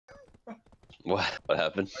What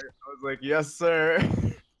happened? I was like, yes, sir.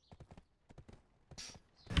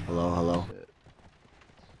 Hello, hello. Shit.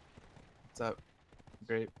 What's up?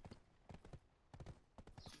 Great.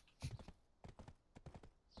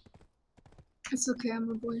 It's okay, I'm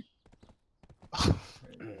a boy.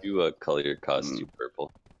 You color your costume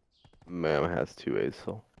purple. Ma'am has 2 A's,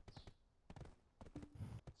 so.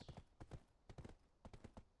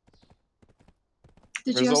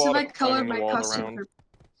 Did There's you a also lot of like color climbing my the wall costume around. purple?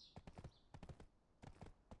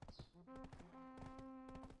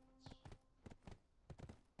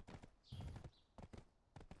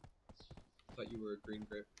 Thought you were a green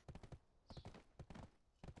grape.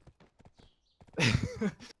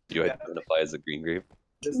 You Yeah. identify as a green grape?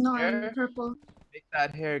 This No, hair, I'm purple. make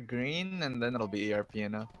that hair green, and then it'll be ERP, you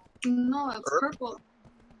know? No, it's Erp. purple.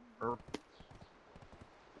 Look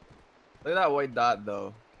at that white dot,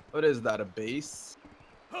 though. What is that, a base?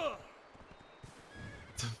 What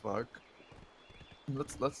the fuck?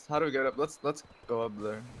 Let's, how do we get up? Let's go up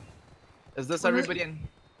there. Is this What? everybody in?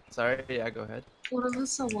 Sorry, yeah, go ahead. What if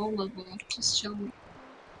it's a wall level? Just chill.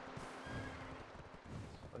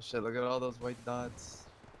 Oh shit, look at all those white dots.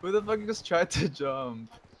 Who the fuck just tried to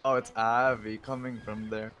jump? Oh, it's Avi coming from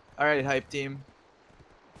there. Alright, hype team.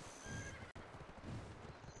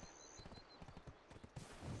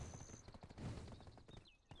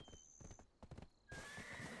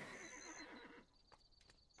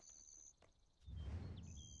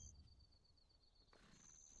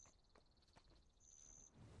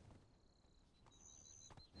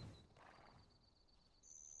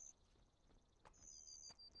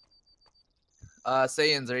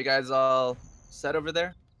 Saiyans, are you guys all set over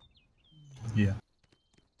there? Yeah.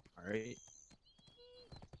 Alright.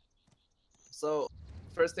 So,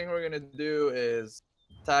 first thing we're gonna do is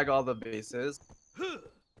tag all the bases.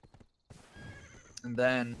 And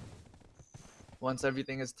then, once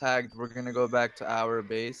everything is tagged, we're gonna go back to our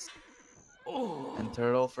base and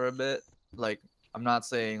turtle for a bit. Like, I'm not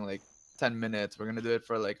saying like 10 minutes. We're gonna do it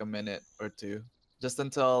for like a minute or two. Just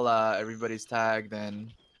until everybody's tagged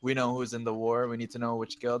and we know who's in the war. We need to know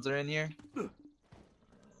which guilds are in here.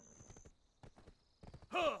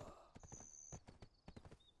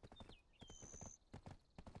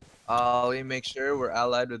 Ollie, make sure we're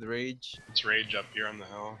allied with Rage. It's rage up here on the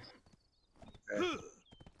hill. Okay.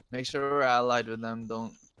 Make sure we're allied with them.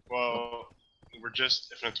 Don't. Well, we're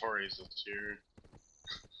just if Notorious is here.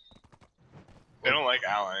 They don't like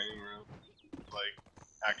allying, really. Like,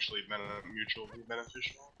 actually mutually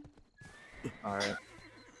beneficial. Alright.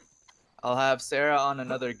 I'll have Sarah on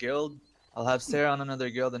another guild. I'll have Sarah on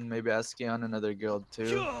another guild and maybe Eski on another guild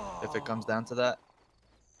too, if it comes down to that.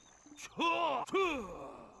 What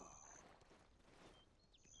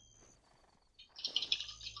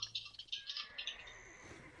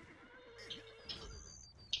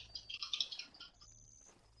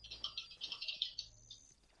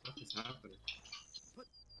is happening?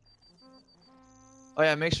 Oh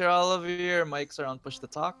yeah, make sure all of your mics are on push to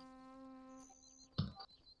talk.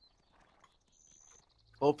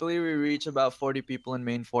 Hopefully we reach about 40 people in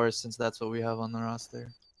main force since that's what we have on the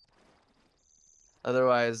roster.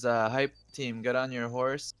 Otherwise, hype team, get on your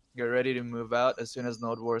horse. Get ready to move out as soon as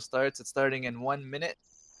Node War starts. It's starting in 1 minute.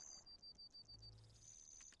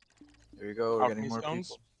 There we go, we're getting more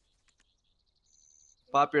people.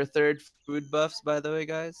 Pop your third food buffs, by the way,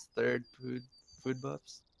 guys. Third food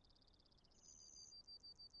buffs.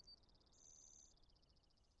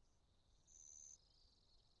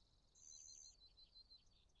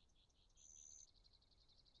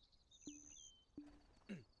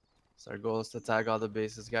 So our goal is to tag all the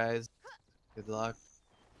bases, guys. Good luck.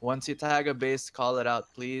 Once you tag a base, call it out,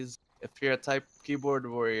 please. If you're a type keyboard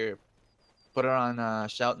warrior, put it on a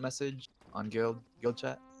shout message on guild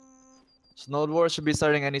chat. Snowed War should be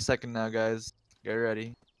starting any second now, guys. Get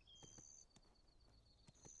ready.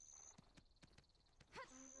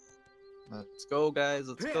 Let's go, guys.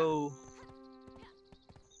 Let's go.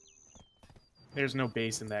 There's no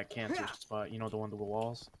base in that cancer spot. You know, the one with the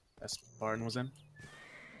walls that Spartan was in?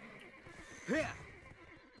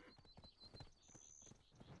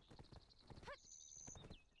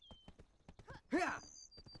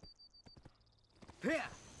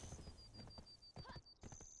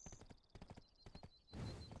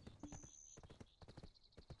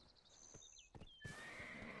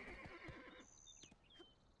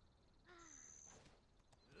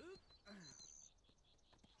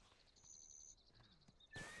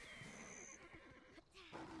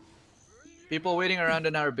 People waiting around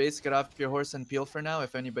in our base, get off your horse and peel for now.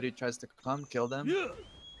 If anybody tries to come, kill them.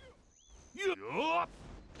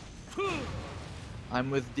 I'm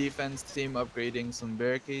with defense team upgrading some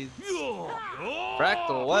barricades.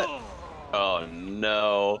 Fractal, what? Oh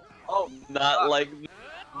no. Oh, Not like.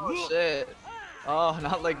 oh shit. Oh,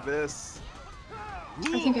 not like this. I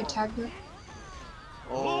think I tagged it.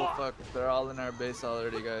 Oh fuck, they're all in our base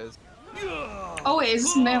already, guys. Oh wait, is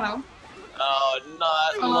this Mamo? Oh,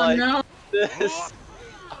 not Oh like no. this.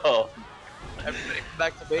 Oh, Everybody come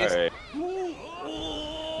back to base. alright.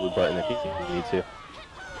 Blue button if you need to.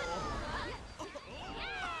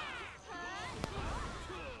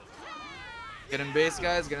 Get in base,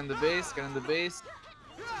 guys. Get in the base. Get in the base.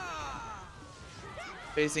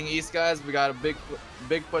 Facing east, guys. We got a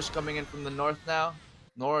big push coming in from the north now.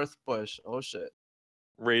 North push. Oh shit.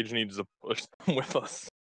 Rage needs to push them with us.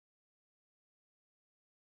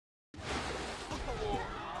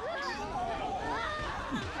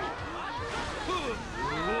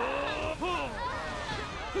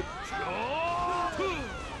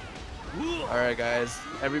 All right, guys.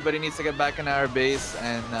 Everybody needs to get back in our base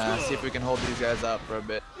and see if we can hold these guys out for a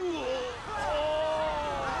bit.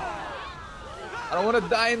 I don't want to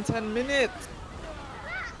die in 10 minutes.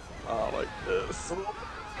 Oh, like this.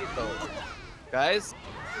 Guys.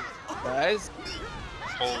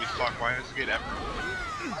 Holy fuck, why does it get ever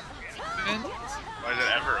open? Why is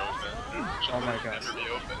it ever open? Should Oh my literally God. never be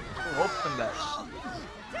open. Open that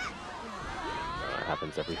shit. It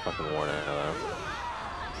happens every fucking war now.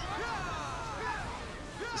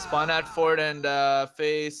 Spawn at fort and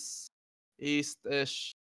face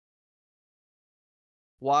east-ish.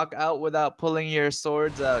 Walk out without pulling your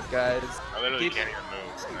swords out, guys. I literally Keep- can't even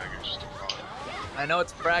move. And I can just keep going. I know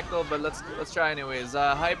it's fractal, but let's try anyways.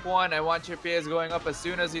 Hype 1, I want your PAs going up as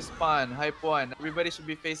soon as you spawn. Hype 1. Everybody should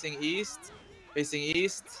be facing east. Facing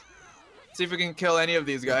east. See if we can kill any of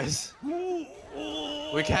these guys.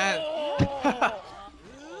 We can't.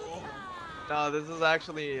 No, this is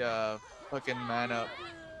actually fucking man up.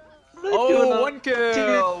 Oh, one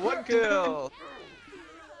kill! One kill!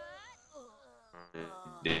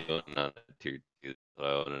 Doing on a tier 2, so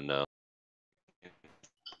I wanna know.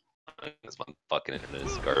 This one fucking internet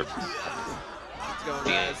is garbage. Let's go,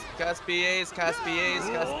 guys. Cast PAs, cast PAs,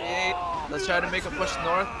 cast PAs. Let's try to make a push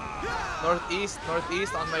north. Northeast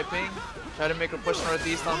on my ping. Try to make a push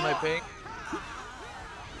northeast on my ping.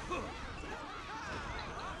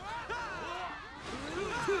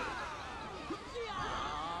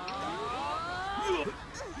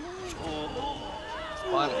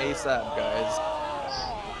 Spawn ASAP, guys.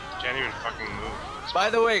 Can't even fucking move. By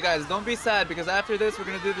the way, guys, don't be sad because after this we're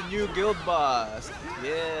gonna do the new guild boss.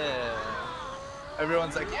 Yeah.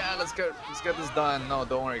 Everyone's like, yeah, let's get this done. No,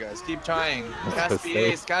 don't worry, guys. Keep trying. Cast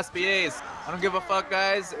PAs, cast PAs. I don't give a fuck,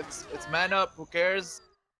 guys. It's man up. Who cares?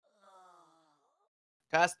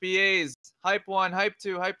 Cast PAs. Hype 1, hype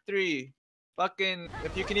 2, hype 3. Fucking,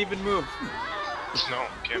 if you can even move. No,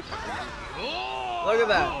 can't fucking move. Look at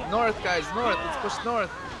that. North, guys. North. Let's push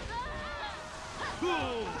north.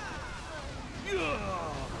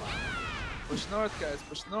 Push north, guys.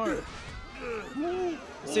 Push north.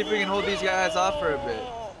 Let's see if we can hold these guys off for a bit.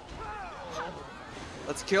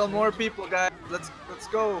 Let's kill more people, guys. Let's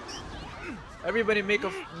go. Everybody make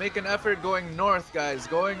an effort going north, guys.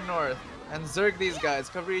 Going north. And zerg these guys.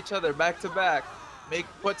 Cover each other back to back.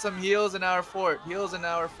 Put some heals in our fort. Heals in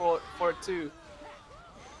our fort too.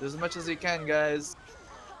 Do as much as you can, guys.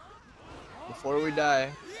 Before we die.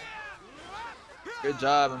 Good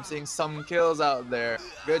job. I'm seeing some kills out there.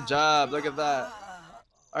 Good job. Look at that.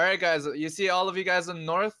 Alright, guys. You see all of you guys in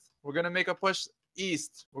north? We're going to make a push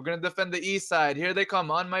east. We're going to defend the east side. Here they come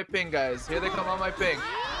on my ping, guys. Here they come on my ping.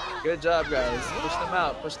 Good job, guys. Push them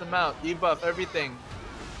out. Push them out. E-buff everything.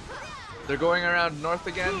 They're going around north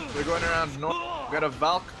again. They're going around north. We got a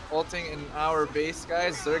Valk ulting in our base,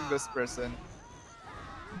 guys. Zerg this person.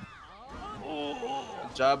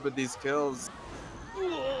 Good job with these kills.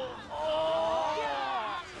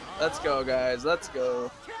 Let's go, guys. Let's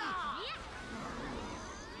go.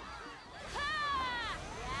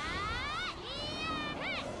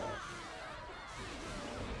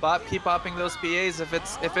 Keep popping those PAs if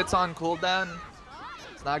it's on cooldown.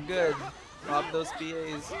 It's not good. Pop those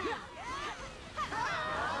PAs.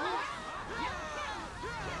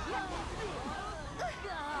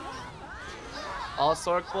 All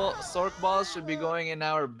Sork balls should be going in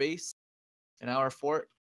our base, in our fort.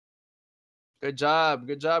 Good job,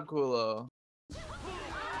 Kulo.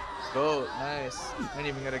 Vote, nice. I ain't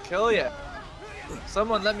even gonna kill yet.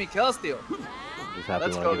 Someone let me kill steal.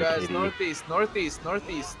 Let's go, guys. Northeast.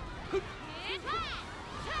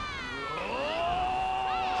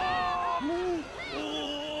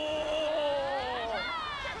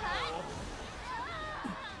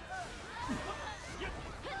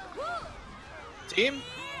 Team?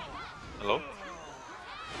 Hello?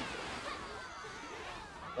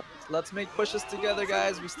 Let's make pushes together,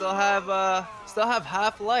 guys. We still have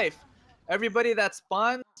half life. Everybody that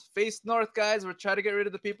spawns, face north, guys. We're trying to get rid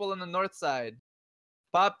of the people on the north side.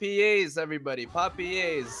 Pop PAs, everybody. Pop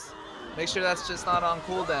PAs. Make sure that's just not on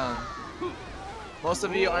cooldown. Most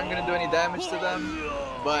of you aren't gonna do any damage to them,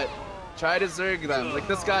 but try to zerg them. Like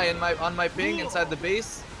this guy on my ping inside the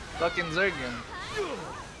base, fucking zerg him.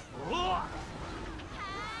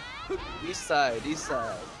 East side, east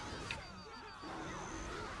side.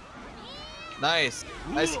 Nice.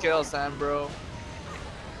 Nice kill, Sam, bro.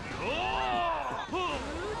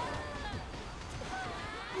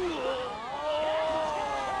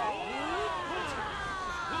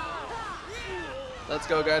 Let's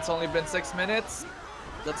go, guys. It's only been 6 minutes.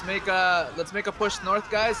 Let's make a push north,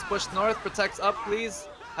 guys. Push north. Protects up, please.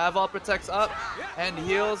 Have all protects up and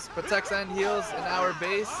heals. Protects and heals in our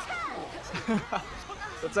base.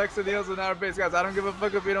 Protects and heals in our base, guys. I don't give a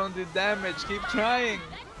fuck if we don't do damage. Keep trying.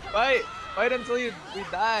 Fight. Fight until we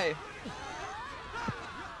die.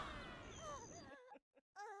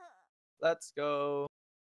 Let's go.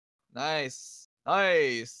 Nice.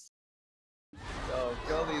 Nice. Go.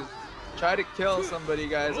 Kill these. Try to kill somebody,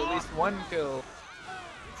 guys. At least one kill.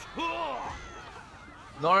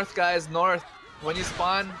 North, guys. North. When you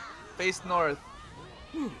spawn, face north.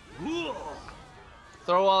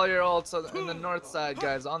 Throw all your ults in the north side,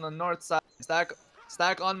 guys. On the north side.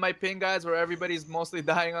 Stack on my ping, guys, where everybody's mostly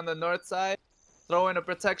dying on the north side. Throw in a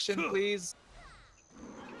protection, please.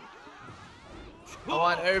 I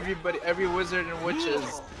want everybody, every wizard and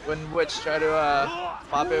witches, try to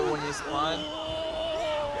pop it when you spawn.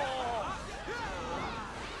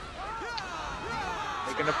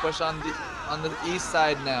 They're gonna push on the east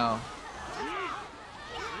side now.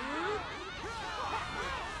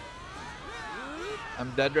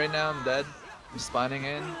 I'm dead right now. I'm dead. I'm spawning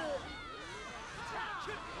in.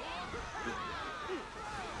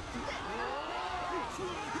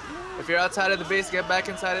 If you're outside of the base, get back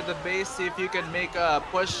inside of the base. See if you can make a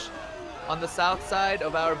push on the south side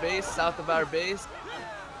of our base, south of our base.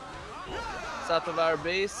 South of our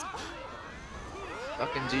base.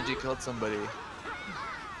 Fucking GG killed somebody.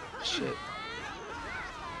 Shit.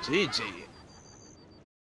 GG.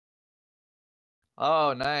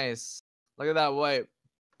 Oh, nice. Look at that wipe.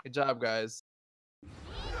 Good job, guys.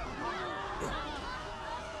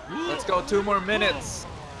 Let's go. 2 more minutes.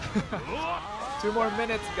 2 more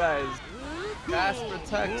minutes, guys. Cast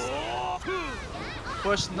protects.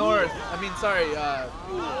 Push north. I mean, sorry,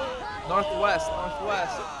 northwest.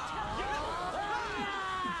 Northwest.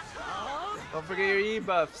 Don't forget your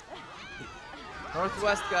E-buffs.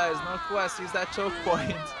 Northwest, guys. Northwest. Use that choke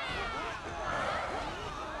point.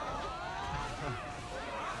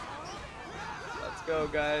 Let's go,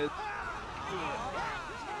 guys.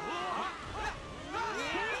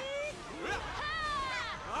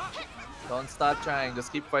 Don't stop trying.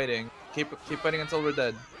 Just keep fighting. Keep fighting until we're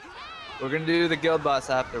dead. We're gonna do the guild boss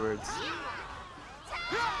afterwards.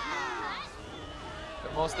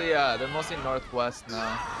 They're mostly northwest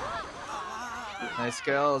now. Nice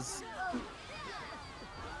kills.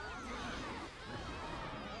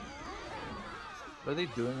 What are they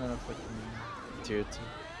doing on a fucking tier 2?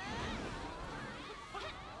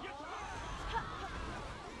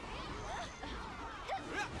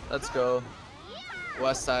 Let's go.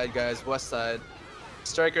 West side, guys. West side.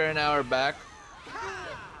 Striker in our back.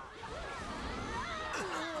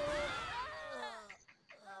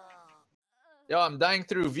 Yo, I'm dying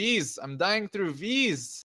through V's. I'm dying through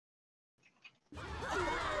V's.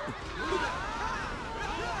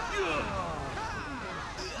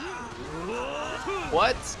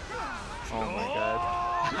 What? Oh my god.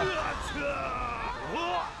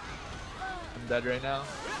 I'm dead right now.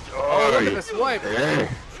 Oh, look at this wipe.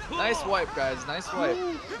 Nice wipe, guys. Nice wipe.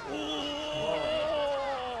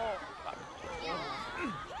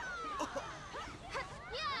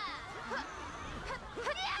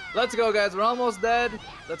 Let's go, guys. We're almost dead.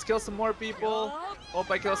 Let's kill some more people.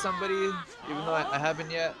 Hope I kill somebody, even though I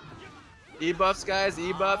haven't yet. E-buffs, guys.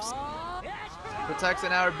 E-buffs. Protects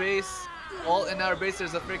in our base. Ult in our base.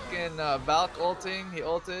 There's a freaking Valk ulting. He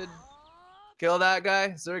ulted. Kill that guy.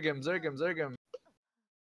 Zerg him. Zerg him. Zerg him.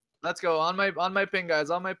 Let's go. On my ping, guys.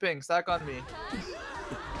 On my ping. Stack on me.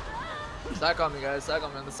 Stack on me, guys. Stack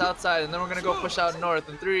on me on the south side, and then we're gonna go push out north.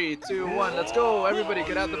 In 3, 2, 1. Let's go. Everybody,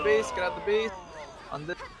 get out the base. Get out the base. On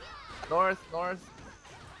the north.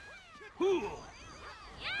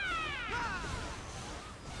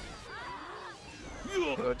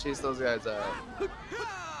 Go chase those guys out.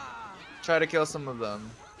 Try to kill some of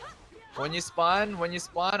them. When you spawn,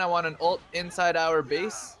 I want an ult inside our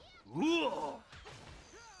base.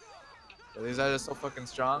 These guys are so fucking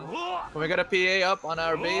strong. Can we get a PA up on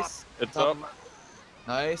our base? It's Top- up.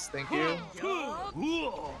 Nice, thank you.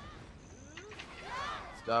 Good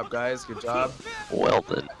job, guys. Good job. Well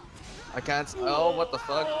then. I can't. Oh, what the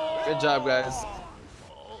fuck? Good job, guys.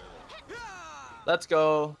 Let's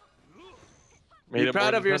go. Made Be it more proud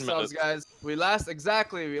than of 10 yourselves, minutes. guys. We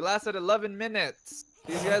lasted 11 minutes.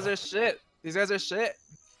 These guys are shit. These guys are shit.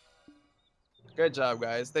 Good job,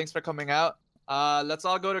 guys. Thanks for coming out. Let's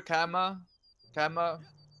all go to Kama.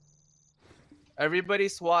 Everybody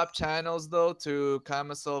swap channels though to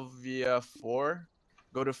Kama Sylvia 4.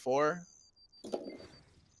 Go to 4.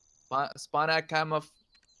 Spawn at Kama.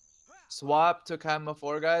 Swap to Kama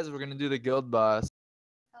 4, guys. We're gonna do the guild boss.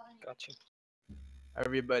 Gotcha.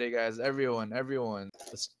 Everybody, guys. Everyone. Maybe we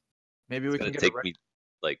It's can gonna get a take me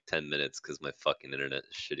like 10 minutes because my fucking internet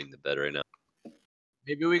is shitting the bed right now.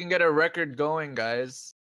 maybe we can get a record going,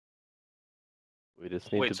 guys. We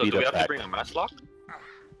just need Wait, to so beat do we up have to that. bring a matchlock?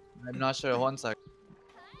 I'm not sure. 1 sec.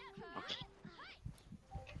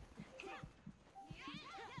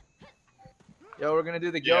 Yo, we're gonna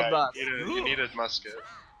do the guild Yeah, boss. you need a musket.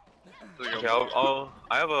 Okay,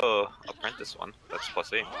 I have a apprentice one. That's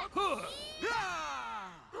 +8. I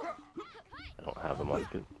don't have a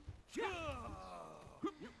musket.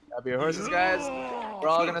 Grab your horses, guys. We're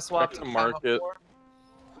all gonna swap Check to the Kama market. 4.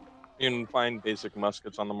 You can find basic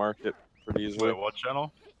muskets on the market pretty easily. Wait, what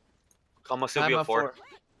channel? Kama Sylvia Kama 4.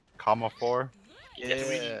 Comma 4?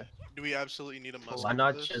 Yeah. Do we absolutely need a musket? Why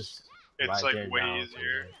not just It's right like there way now,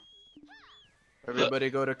 easier. Everybody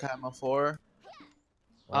go to Kama 4.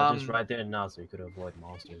 Why just right there now so you could avoid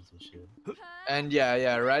monsters and shit. And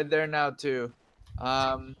yeah, right there now too.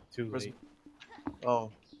 Too where's- late.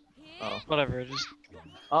 Oh. Whatever, just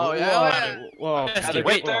Oh yeah. Well, either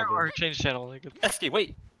wait. get there or change channel. Like, Esky,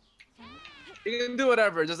 wait. You can do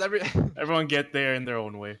whatever. Just Everyone get there in their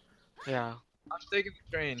own way. yeah. I'm taking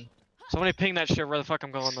the train. Somebody ping that shit where the fuck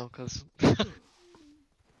I'm going though, cause I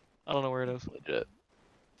don't know where it is. Legit.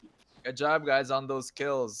 Good job, guys, on those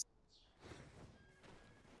kills.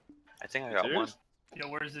 I think I got one. Serious? Yo,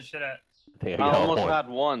 where's this shit at? I think I I got almost one. had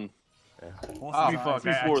one. Oh, fuck.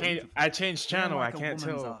 I changed channel. I can't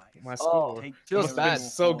tell my score. Feels Must've been bad.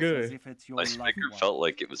 so good. My speaker felt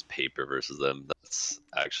like it was paper versus them. That's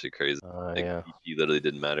actually crazy. Like, Yeah. EP literally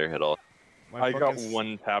didn't matter at all. My I got fucking-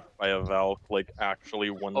 one tapped by a Valk, like actually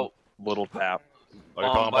one Oh. little tap.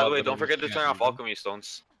 By the way, don't forget to turn off alchemy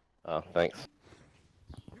stones. Oh, thanks.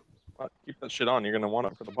 Keep that shit on. You're gonna want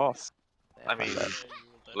it for the boss. I mean,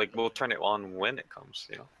 like we'll turn it on when it comes,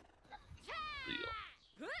 you know.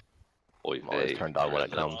 Oy I'm always vey. turned on when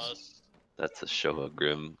it comes. That's a show of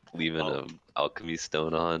Grim leaving a alchemy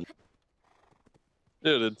stone on.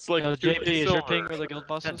 Dude, it's like Yo, 2K JP, is your silver. ping where the guild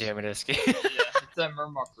boss is? Damn it, Esky. It's at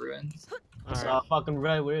Murmok Ruins. Alright. Fucking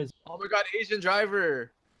right, where is Oh my God, Asian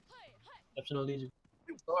driver. Exceptional Legion?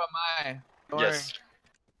 So am I. Don't worry. Yes.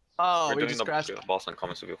 Oh, We're we doing just the crashed. boss on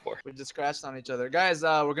Kama Sylvia 4. We just crashed on each other, guys.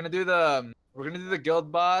 We're gonna do the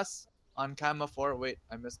guild boss on Kama 4. Wait,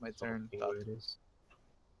 I missed my turn. Where it is.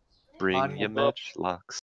 Bring On your the-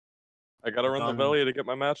 matchlocks. I gotta run the Done. belly to get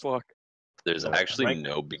my matchlock. There's So, actually right-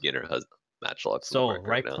 no beginner matchlocks. So, right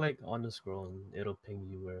right now. click on the scroll and it'll ping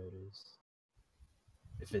you where it is.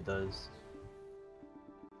 If it does.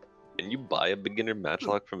 Can you buy a beginner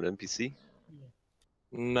matchlock from an NPC?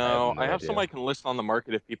 No, no I have idea. some I can list on the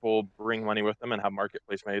market if people bring money with them and have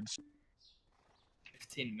marketplace maids.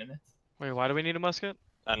 15 minutes. Wait, why do we need a musket?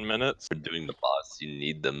 10 minutes. For doing the boss, you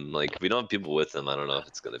need them. Like, if we don't have people with them, I don't know if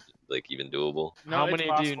it's gonna be like even doable. How it's many do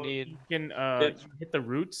you possible. need? You can It's- hit the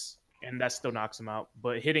roots, and that still knocks him out.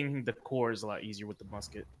 But hitting the core is a lot easier with the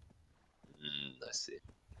musket. I see.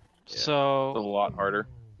 It's a So lot harder.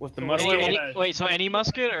 With the Wait, musket, wait, so any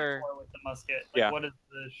musket or With the musket. Like, Yeah. what is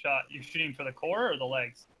the shot? You're shooting for the core or the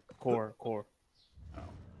legs? core.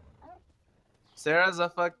 Sarah's a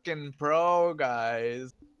fucking pro,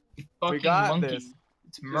 guys. Fucking got monkey. this.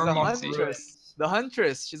 It's She's a Murmok huntress. Ruins. The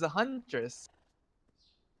huntress. She's a huntress.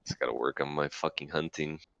 Just gotta work on my fucking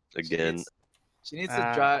hunting again. She needs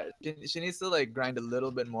to try. She needs to like grind a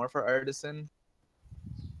little bit more for artisan.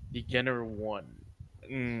 beginner 1.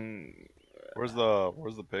 Where's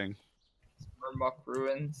the ping? Murmok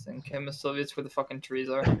Ruins and Kama Sylvia's where the fucking trees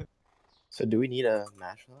are. So do we need a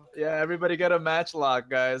matchlock? Yeah, everybody get a matchlock,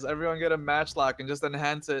 guys. Everyone get a matchlock and just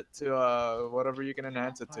enhance it to whatever you can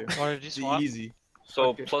enhance it to. What did you Be swap? easy. So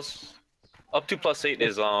Okay. up to +8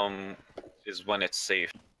 is when it's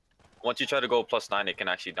safe. Once you try to go +9, it can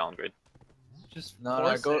actually downgrade. Just No,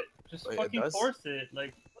 force go- it. Just wait, it fucking does? force it.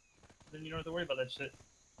 Like, then you don't have to worry about that shit.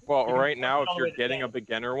 Well, You can right push now, it if all the you're way to getting a 10.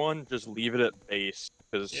 beginner one, just leave it at base.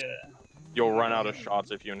 Because Yeah. you'll run out of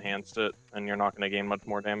shots if you enhanced it, and you're not going to gain much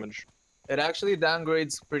more damage. It actually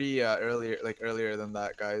downgrades pretty earlier than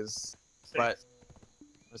that, guys. But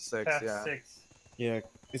it's 6, That's yeah. 6. Yeah,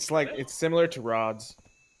 it's similar to rods.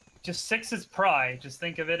 Just 6 is pry. Just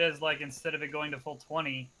think of it as like instead of it going to full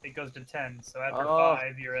 20, it goes to 10. So after Oh.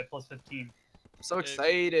 5, you're at plus 15. I'm so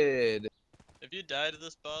excited. If you die to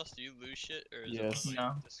this boss, do you lose shit, or is Yes. it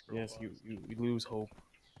No. the scroll Yes, boss? you lose hope.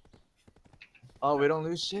 Oh, we don't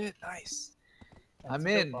lose shit. Nice. That's I'm a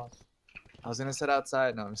good in. boss. I was gonna sit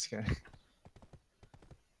outside. No, I'm just kidding.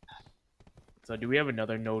 So do we have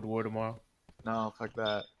another node war tomorrow? No, fuck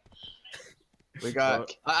that. We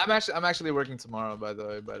got. I'm actually working tomorrow, by the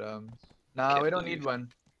way. But nah, Can't we don't believe need one.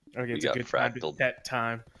 Okay, We it's a got good time to fractaled. set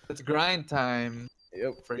time. It's grind time.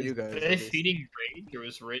 Yep. For you guys. Are at they least. feeding Rage, or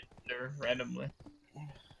was Rage there randomly?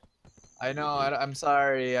 I know. I'm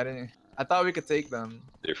sorry. I didn't. I thought we could take them.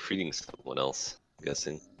 They're feeding someone else, I'm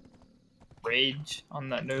guessing. Rage on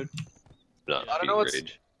that node. Not I don't feeding know what's-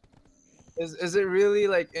 rage. Is it really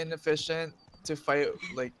like inefficient to fight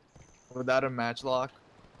like without a match lock?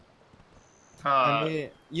 I mean,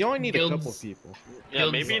 you only need a couple guilds- people. Yeah,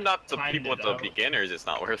 maybe not the timed people it at the out. beginners. It's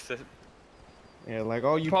not worth it. Yeah, like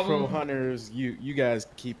all you pro Problem- hunters, you guys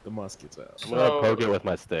keep the muskets out. I'm gonna poke it with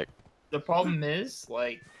my stick. The problem is,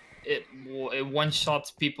 like, it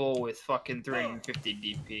one-shots people with fucking 350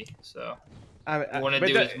 DP, so I you want to but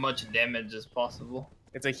do that- as much damage as possible.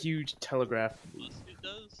 It's a huge telegraph. It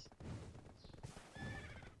does.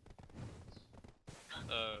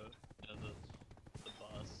 Yeah, the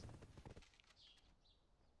boss.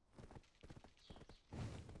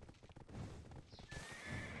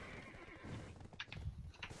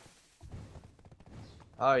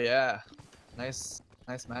 Oh yeah, nice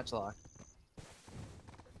match lock.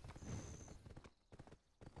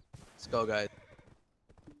 Let's go, guys.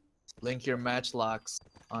 Link your match locks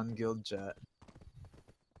on guild chat.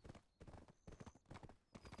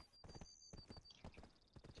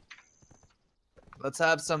 Let's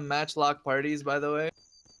have some match lock parties, by the way.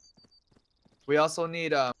 We also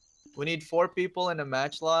need we need 4 people in a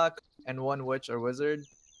match lock and 1 witch or wizard.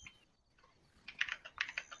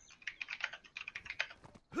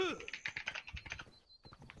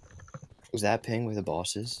 Was that ping with the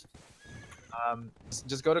bosses?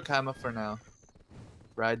 Just go to Kama for now.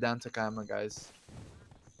 Ride down to Kama, guys.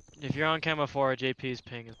 If you're on Camo 4, JP's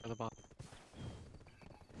ping is for the bottom.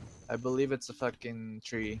 I believe it's a fucking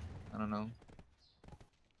tree. I don't know.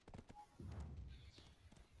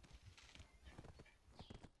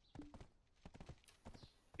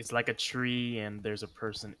 It's like a tree and there's a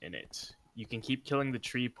person in it. You can keep killing the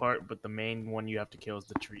tree part, but the main one you have to kill is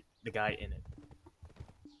the guy in it.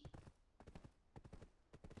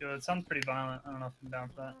 Yo, it sounds pretty violent. I don't know if I'm down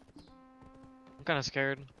for that. I'm kind of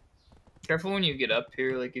scared. Careful when you get up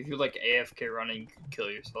here. Like, if you like AFK running, you can kill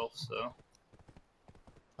yourself. So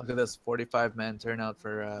Look at this 45-man turnout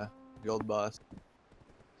for guild boss.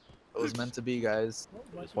 It was meant to be, guys.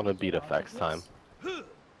 I just want to beat effects time.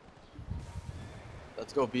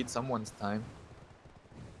 Let's go beat someone's time.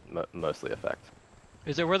 Mostly effect.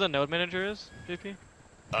 Is it where the node manager is, JP?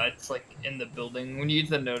 it's like in the building. When you use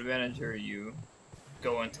the node manager, you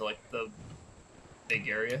go into like the big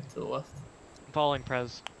area to the left. I'm following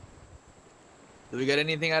Prez. Did we get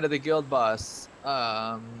anything out of the guild boss? You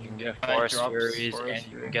can get I Forest dropped Furies, Forest and you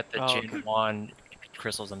Fury. can get the Oh, Gen okay. 1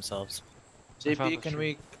 crystals themselves. I found JP,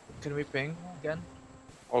 the can we ping again?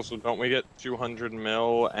 Also, don't we get 200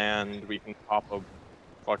 mil, and we can pop a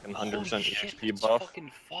fucking 100% HP buff?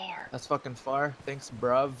 far. That's fucking far. Thanks,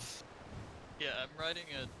 bruv. Yeah, I'm riding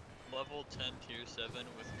a level 10 tier 7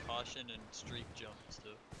 with caution and streak jump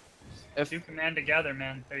still. If Do command to gather,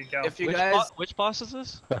 man. There you go. if you Which, guys, which boss is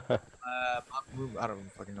this? I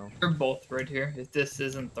don't fucking know. They're both right here. If this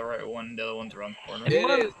isn't the right one, the other one's around the corner.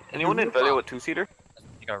 It is. Anyone in video with 2-seater?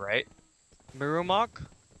 You go right, Murumok?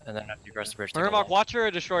 and then after you cross the bridge, take a Murumok, left. Watcher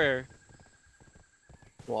or Destroyer?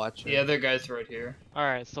 Watch. The other guy's right here.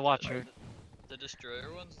 Alright, it's the Watcher. The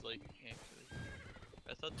destroyer ones, like, actually.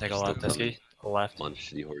 I thought Take a those left, two- Disky. Left. Come on,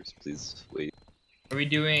 shitty horse, please wait. Are we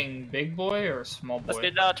doing big boy or small boy? Let's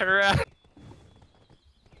get down, turn around.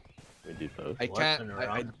 We do both. I What? can't. Turn I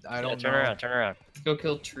around? don't Turn know. around, turn around. Let's go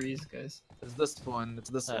kill trees, guys. It's this one. It's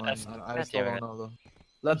this one. that's- I still damn don't it. know though.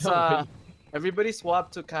 Let's No, everybody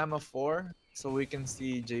swap to Kama 4 so we can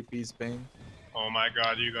see JP's ping. Oh my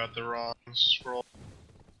god, you got the wrong scroll.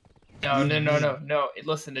 No.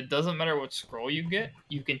 Listen, it doesn't matter what scroll you get.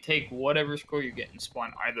 You can take whatever scroll you get and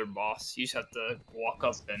spawn either boss. You just have to walk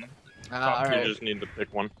up and. All You right. just need to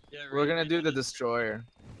pick one. Yeah, We're right, gonna you do the just- destroyer.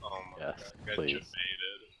 Oh my Yes, god, got please. debated.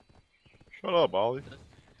 Shut up, Ollie.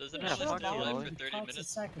 Doesn't Yeah, it fuck stay you, alive Ollie. for 30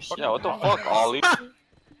 minutes? Yeah, what the fuck, Ollie?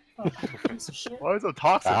 Why is it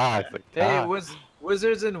toxic? Hey,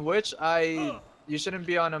 wizards and witch, you shouldn't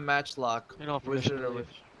be on a match lock. You don't have Wizard permission or to leave.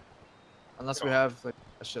 witch. Unless we have like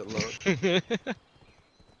a shitload.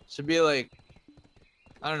 Should be like,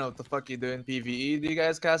 I don't know what the fuck you do in PvE. Do you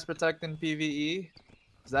guys cast protect in PvE?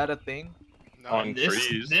 Is that a thing? On this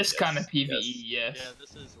trees. this kind of PvE, Yeah, yes.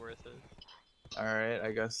 this is worth it. Alright,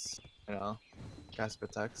 I guess, you know, cast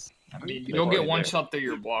protects. I mean, They you'll get already one there. shot through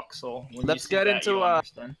your block, so when Let's you see get that, into you'll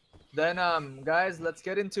understand. then guys, let's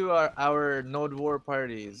get into our node war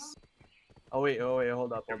parties. Oh wait,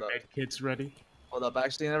 hold up. Med kits ready. Hold up.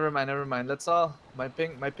 Actually, never mind. Let's all my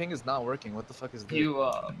ping is not working. What the fuck is this?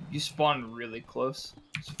 You spawn really close.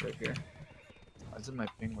 It's right here. Why isn't my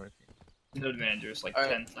ping working? Node manager is like Alright.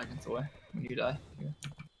 10 seconds away when you die. Here.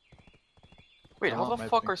 Wait, I how want the my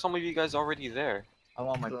fuck ping. are some of you guys already there? I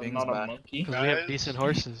want my I'm pings not a back. monkey. Because we have Guys. decent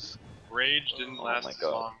horses. Rage didn't Oh last my as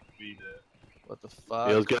God. long as we did. What the fuck?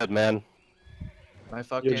 Feels good, man. My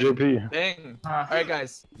fucking JP. ping. Ah. Alright,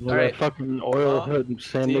 guys. Well, Alright, that fucking oil Uh, hood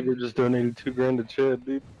sand team. nigga just donated $2 grand to Chad,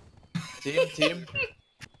 dude. team.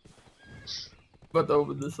 About to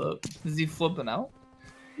open this up. Is he flipping out?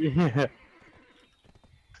 Yeah.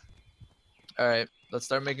 Alright, let's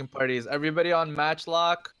start making parties. Everybody on match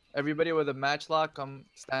lock. Everybody with a match lock, come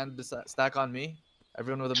stack on me.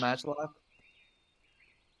 Everyone with a match lock.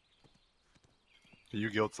 Can you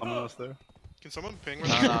guild summon us there? Can someone ping No,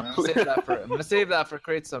 I'm gonna save that for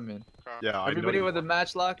crate summon. Yeah, I know Everybody you with a want.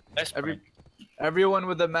 match lock. Everyone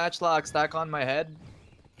with a match lock, stack on my head.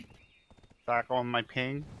 Stack on my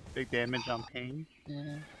ping. Big damage on ping.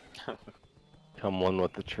 Come one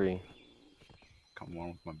with the tree. Come on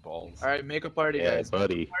with my balls. Alright, make a party, Yeah, guys.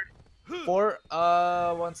 buddy.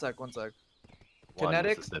 One sec. One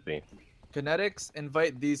Kinetics, Mississippi. Kinetics,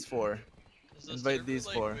 invite these four. Is the Invite server, these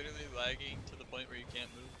like, four. literally lagging to the point where you can't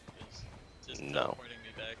move? It's just No. teleporting me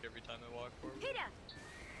back every time I walk forward.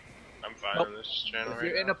 I'm fine Nope. on this channel If right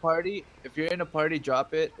you're in now. a party,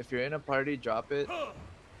 drop it. If you're in a party, drop it.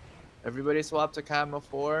 Everybody swap to camo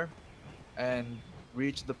 4 and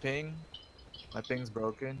reach the ping. My ping's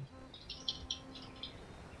broken.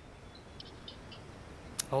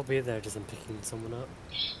 I'll be there, just I'm picking someone up.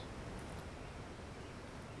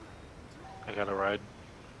 I got a ride.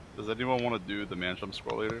 Does anyone want to do the man jump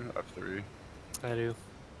scroll later? F3. I do.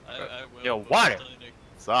 I will. Yo, but water! still need to-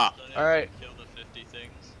 Stop. still need to Alright. Kill the 50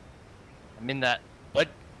 things. I'm in that. What?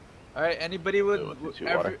 All right, anybody with with the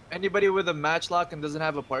water. anybody with a match lock and doesn't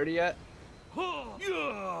have a party yet?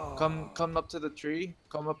 Come up to the tree.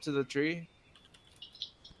 Come up to the tree.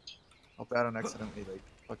 Hope I don't accidentally like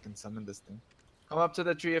fucking summon this thing. Come up to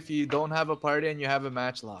the tree if you don't have a party and you have a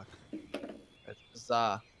match lock.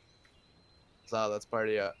 Zah, let's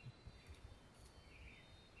party up.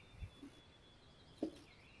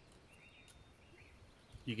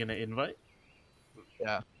 You gonna invite?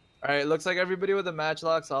 Yeah. All right. Looks like everybody with a match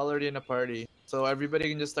lock's already in a party, so everybody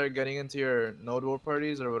can just start getting into your node war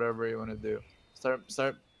parties or whatever you want to do. Start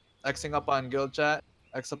Xing up on guild chat.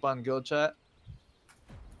 X up on guild chat.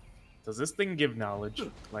 Does this thing give knowledge?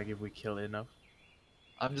 Like if we kill enough?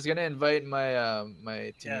 I'm just gonna invite my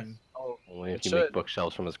my team. Oh, Only it if you should. make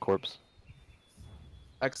bookshelves from his corpse.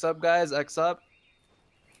 X up, guys. X up.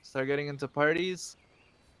 Start getting into parties.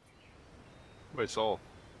 Wait, Soul.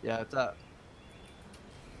 Yeah, what's up?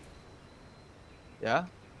 Yeah?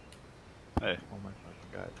 Hey. Oh my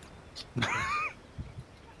fucking god.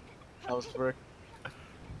 Housework.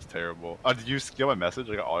 It's terrible. Did you get my message?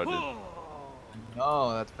 I got audited.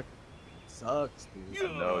 No, that fucking sucks, dude.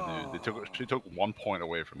 I know, dude. She took 1 point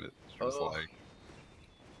away from it. She was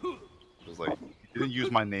like, you didn't use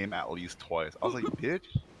my name at least twice. I was like, bitch.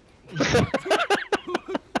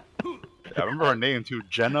 I remember her name too,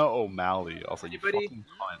 Jenna O'Malley. I was like, you Anybody? fucking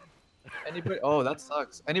fine. Anybody? Oh, that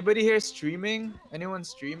sucks. Anybody here streaming? Anyone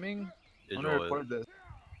streaming? I'm gonna Idril record this.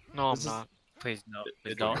 No, I'm This is- not. Please no.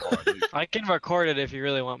 Please Idril, don't. you are, dude. I can record it if you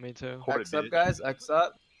really want me to. Record it, X up, bitch. guys. X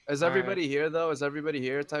up. Is Alright. everybody here though? Is everybody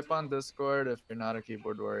here? Type on Discord if you're not a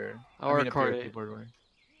keyboard warrior. I'll I mean, if you're record a it. keyboard warrior.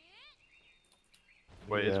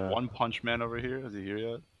 Wait, Yeah. is One Punch Man over here? Is he here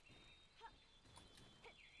yet?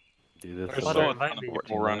 Do this. There's and so that. many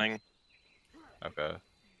Fourteen People minutes. running. Okay.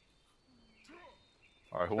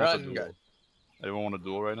 Alright, who wants Run, to duel? guys. Anyone want to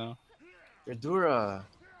duel right now? Yadura.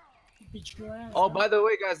 Oh, by the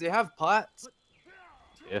way, guys, do you have pots?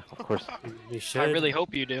 Yeah, of course. You should. I really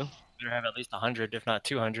hope you do. Better have at least 100, if not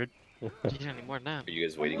 200. You don't need more than that. Are you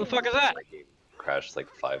guys waiting? Who the fuck is that? My game crashed like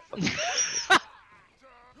 5 fucking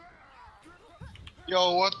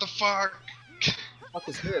Yo, what the fuck? fuck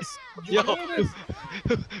is this? Yo.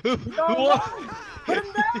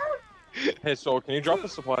 Hey, Soul, can you drop a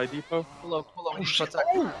supply depot? Hold on. Oh shit!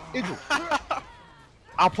 Oh, Angel.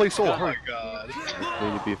 I'll play Soul. Oh Hurry. my god.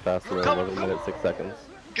 Need to be faster than 11 minutes 6 seconds.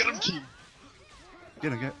 Get him, team.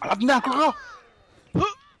 Get him. Now, go.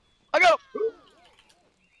 I go.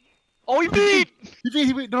 Oh, he beat.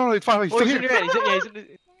 He beat. No, it's fine. Oh, he's in your head. He's in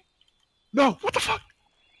the... No, what the fuck?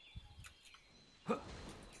 No.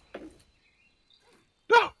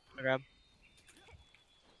 I grab.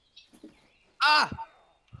 Ah!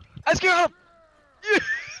 I scared him.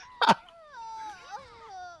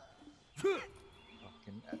 Fucking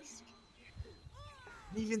S.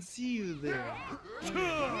 Didn't even see you there.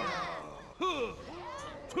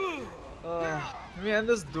 Can we end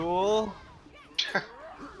this duel?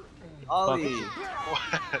 Ollie.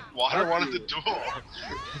 What? Water wanted the duel.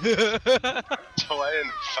 Delay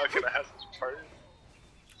and fucking ass party.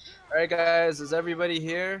 Alright guys, is everybody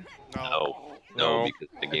here? No, because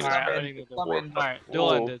the game is Alright, bad.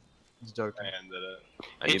 duel ended. Just joking. I ended it.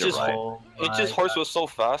 I need a ride. His horse was so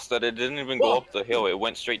fast that it didn't even go up the hill. It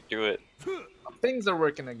went straight through it. Things are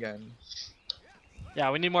working again. Yeah,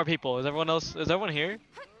 we need more people. Is everyone here?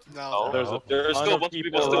 No. There's still a bunch of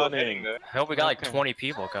people still running. I hope we got like 20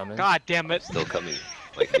 people coming. God damn it. Still coming.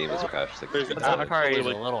 Like game is crashed. Like, That party is a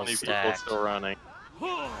little 20 people stacked. still running.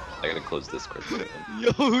 I gotta close Discord.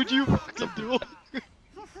 Yo, who'd you fucking duel?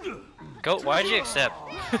 Go. Why'd you accept?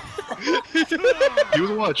 He was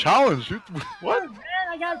the one that challenged. What? Man,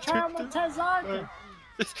 I got to try on my Tazaka.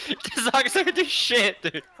 Tazaka's not gonna do shit,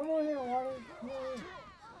 dude. Come on here, Water. Come on here.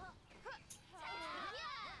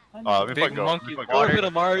 Let me Big fucking go. monkey Let me fucking Oh, go. hit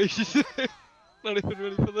Amari. Not even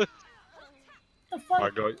ready for this. The fuck?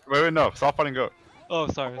 Alright, go. Wait, no. Stop fighting, go. Oh,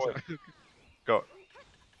 sorry. Go.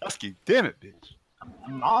 Husky, damn it, bitch.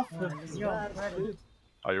 I'm off this guy, dude.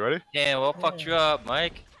 Are you ready? Yeah, well, fucked you up,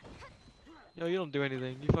 Mike. Yo, you don't do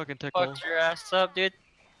anything. You fucking tickle. Fucked your ass up, dude.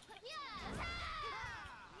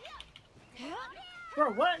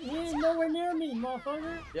 Bro, what? You ain't nowhere near me,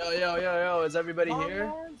 motherfucker. Yo, is everybody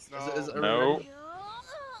here? Is No. everybody...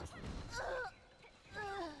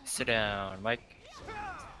 Sit down, Mike.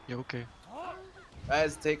 You okay?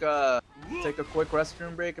 Guys, take a quick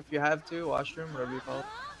restroom break if you have to. Washroom, whatever you call it.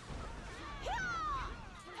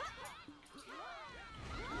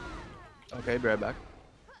 Okay, be right back.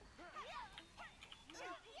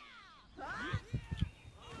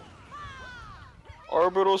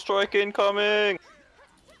 Orbital strike incoming!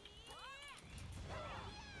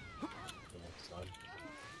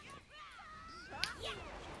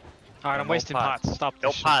 Alright, I'm No wasting pots. Stop this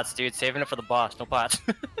No shit. pots, dude. Saving it for the boss. No pots.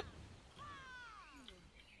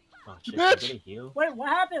 Oh shit, Bitch! did he heal? Wait, what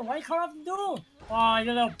happened? Why you cut off the duel? Oh,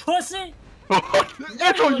 you little pussy!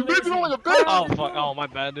 Angel, you made me look like a bitch! Oh fuck! Oh my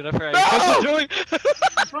bad, dude. I forgot what I was doing.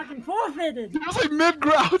 You fucking forfeited! He was like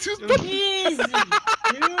mid-ground. He was Easy,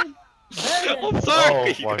 dude! I'm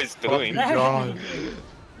sorry. Oh What are you my guys doing? fucking god.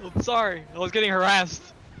 I'm sorry. I was getting harassed.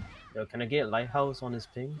 Yo, can I get Lighthouse on his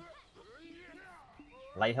ping?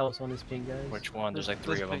 Lighthouse on his ping, guys? Which one? There's like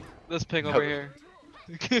 3 of them. This ping over here.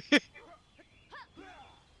 Good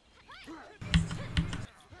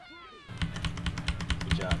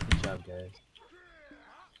job, guys.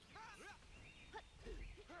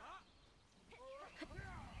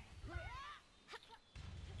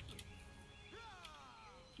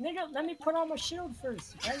 Nigga, let me put on my shield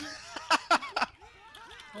first, okay?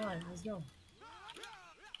 Alright, let's go.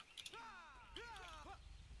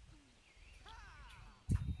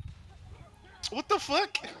 What the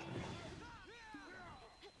fuck?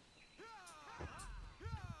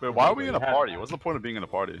 Wait, why are we in a party? What's the point of being in a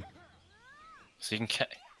party? So you can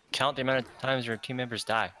count the amount of times your team members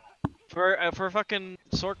die. For fucking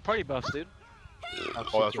Sork party buffs, dude.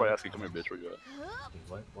 Oh, that's right. Asking, come here, bitch. Where you at?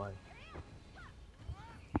 What? Why?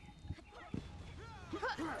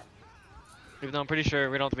 Even though I'm pretty sure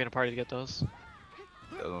we don't have to be in a party to get those.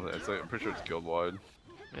 Yeah, it's like, I'm pretty sure it's guild wide.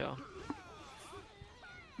 Yeah.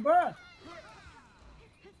 Bruh!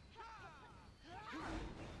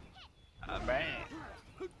 Man.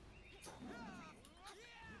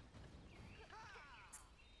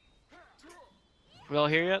 We all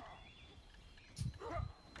here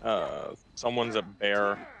yet? Someone's a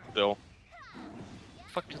bear still.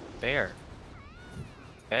 Fuck is bear?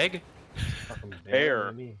 Egg? Fucking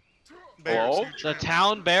Bear. Me. Hello? The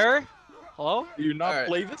town bear? Hello? Do you not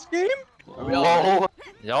play this game? Whoa!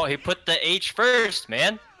 Yo, he put the H first,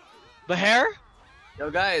 man. The hair? Yo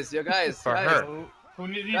guys, For guys. her. Who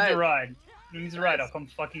needs Guys. a ride? Who needs a ride? I'll come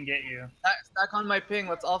fucking get you. Stack on my ping.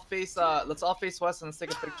 Let's all face west and let's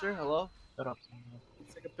take a picture. Hello? Shut up.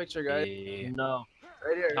 Let's take a picture, guys. No.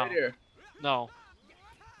 Right here, No. right here. No.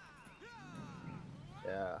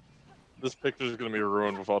 Yeah. This picture's gonna be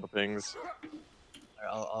ruined with all the pings.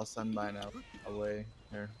 I'll send mine out away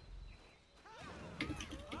here.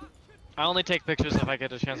 I only take pictures if I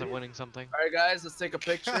get a chance of winning something. All right, guys, let's take a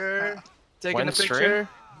picture. Taking Win a stream? picture.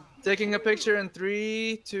 Taking a picture in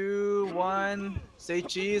 3, 2, 1. Say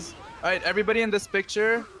cheese. All right, everybody in this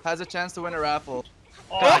picture has a chance to win a raffle.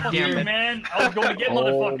 Oh, God fuck damn you, it. man. I was going to get Oh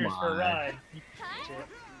motherfuckers for a my. ride.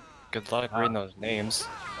 Good luck reading those names.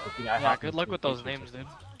 Yeah, good luck with those names, dude.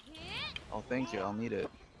 Oh, thank you. I'll need it.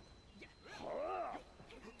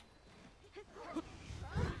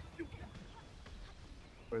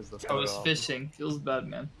 Where's the I was photo? fishing. Feels bad,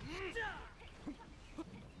 man.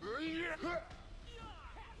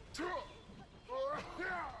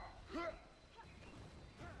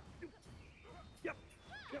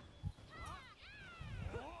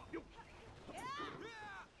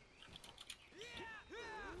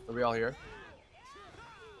 Are we all here?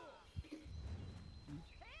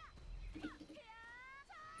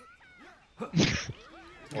 Well, So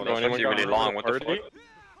that's anyone actually got really room long. for What a the party? fuck?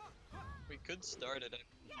 We could start it.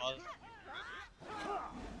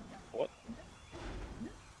 What?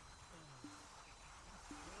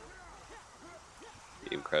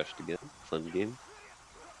 Game crashed again. Fun game.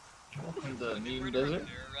 Welcome to the new desert.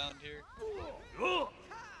 Around here.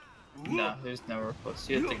 No, there's nowhere close.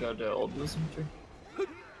 You have to go to Old Wisdom Tree.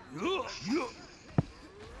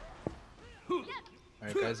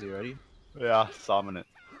 Alright, guys, you ready? Yeah, summon it.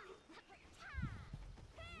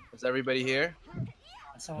 Is everybody here?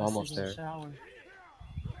 I'm almost there.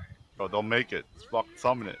 Bro, don't make it. Fuck,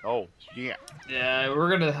 summon it. Oh, yeah. Yeah, we're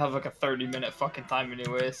gonna have like a 30-minute fucking time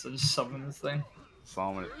anyway, so just summon this thing.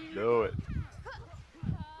 Summon it. Do it.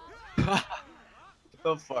 What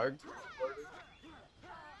the fuck?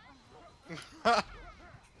 I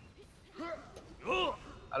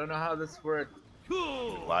don't know how this works.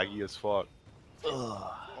 Laggy as fuck.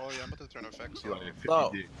 Oh yeah, I'm about to turn effects on.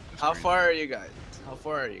 So, how far are you guys? How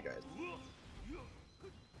far are you guys?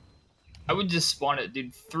 I would just spawn it,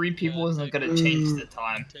 dude. 3 people isn't gonna change the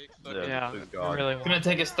time. Yeah, please it God. really It's gonna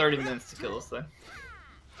take us 30 minutes to kill this thing.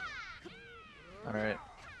 Alright.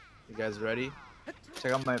 You guys ready?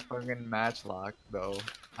 Check out my fucking match lock, though.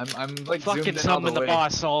 I'm like fucking zoomed in all summon the way.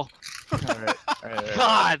 boss, Sol. Alright, alright.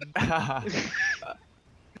 God!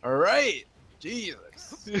 Alright!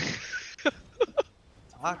 Jesus!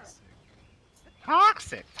 Toxic.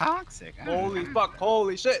 Toxic, toxic. Holy fuck,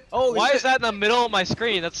 holy shit, holy Why shit! is that in the middle of my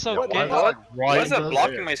screen? That's so What gay. the fuck? Why is that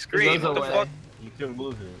blocking my screen? What the fuck? You can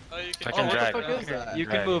move it. Oh, you I can. can what drag. the fuck is that? You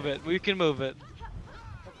can move it. We can move it.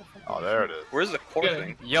 Oh, there it is. Where's the core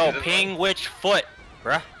thing? Yo, Is it ping which foot,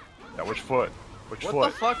 bruh? Yeah, which foot? Which What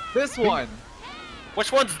foot? the fuck? This one!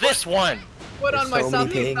 Which one's this one? Foot on There's my so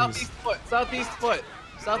many southeast foot, southeast foot,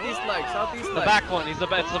 southeast leg, southeast The leg. back one. It's the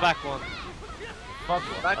back one.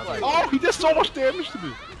 Back leg. Oh, he did so much damage to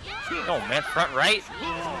me. No, man, front right.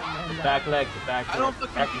 The back leg, the back I leg. don't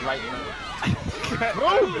fucking- Back right leg.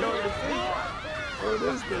 What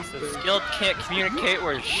is this The thing? skill can't communicate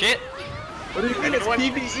with shit. What do you mean? It's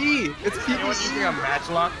PvE! It's Anyone using PvE! a match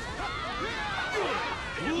lock?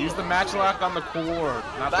 Use the match lock on the core,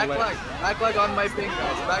 not Back the leg. Back leg on my ping,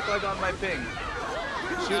 guys. Back leg on my ping.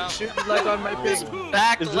 Shoot the leg on my ping.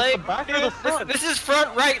 Back Is this leg. the back or the front? This is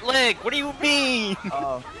front right leg. What do you mean?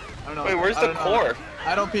 Oh. I don't know. Wait, where's I the don't know. core?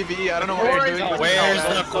 I don't PvE. I don't know what you're doing.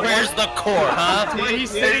 Where's the core, huh?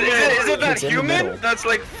 Is it that It's in the human middle. that's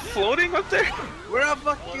like floating up there? We're a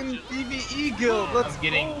fucking PvE guild. Let's I'm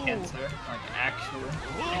getting cancer, like actually.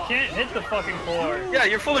 You can't hit the fucking core. Yeah,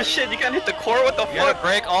 you're full of shit. You can't hit the core. What the You gotta fuck?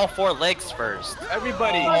 break all 4 legs first.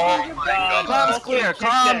 everybody. Oh my god. Comms clear. Kick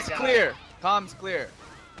that Comms guy. clear. Comms clear.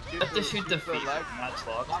 You have to shoot the feet match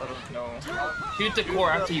locks. I don't know. Shoot the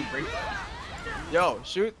core after you break it. Yo,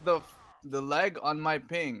 shoot the leg on my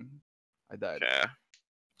ping. I died. Yeah.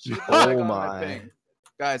 Shoot the leg Oh on my. ping.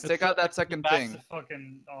 Guys, take out that second That's ping.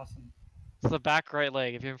 fucking awesome. It's the back right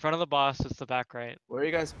leg. If you're in front of the boss, it's the back right. Where are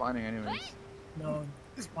you guys spawning, anyways? No,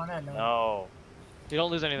 spawn at no. No. You don't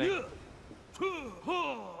lose anything.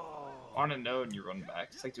 On a node and you run back.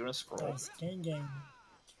 It's like doing a scroll. Guys, gang.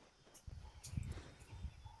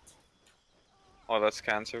 Oh, that's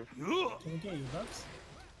cancer. Can we get you bucks?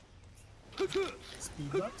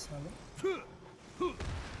 Speed bucks, hello?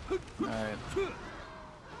 Alright.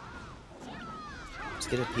 Let's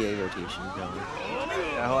get a PA rotation going.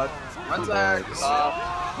 Yeah, hold on. One sec. Which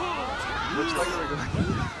leg are we going?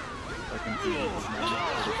 Fucking PvE, man. I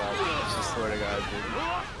swear to God, dude.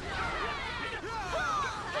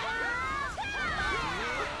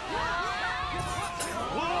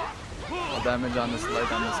 No damage on this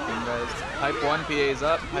leg on this ping, guys. Hype 1 PA is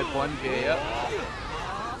up. Hype 1 PA up.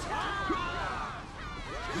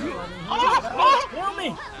 Kill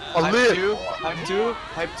me!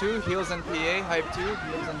 Hype 2, heals and PA, hype 2,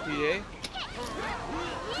 heals and PA.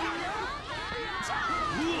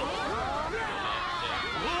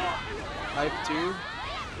 Hype 2.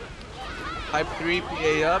 Hype 3,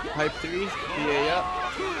 PA up, hype 3, PA up.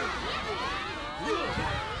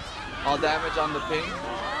 All damage on the ping.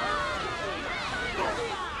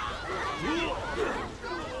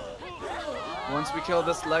 Once we kill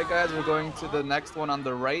this leg, guys, we're going to the next one on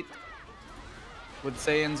the right. With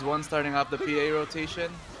Saiyans 1 starting off the PA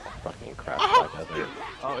rotation. Fucking crap.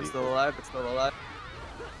 Oh, it's still alive, it's still alive.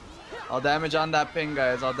 All damage on that ping,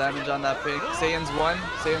 guys, all damage on that ping. Saiyans 1,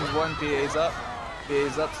 PA's up.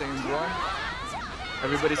 PA's up, Saiyans 1.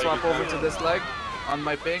 Everybody swap over to this leg. On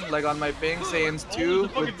my ping, leg on my ping. Saiyans 2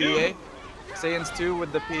 with PA. Saiyans 2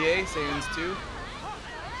 with the PA, Saiyans 2.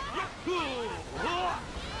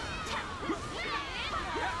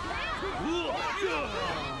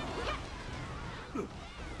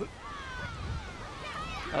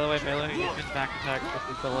 By the way, melee, you can back attack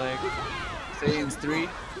with the leg. Saiyans 3,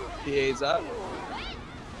 PA's up.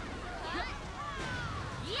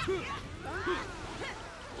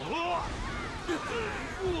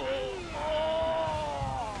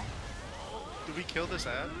 Do we kill this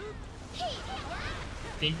ad?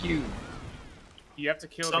 Thank you. You have to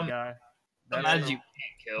kill the guy. Some ads you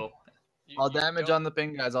can't kill. All damage on the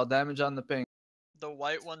ping, guys, all damage on the ping. The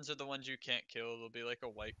white ones are the ones you can't kill. They'll be like a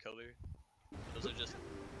white color. Those are just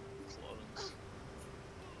clones.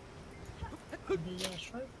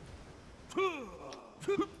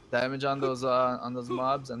 Damage on those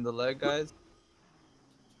mobs and the leg, guys.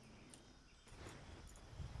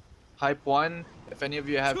 Hype 1. If any of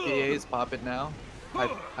you have PAs, pop it now.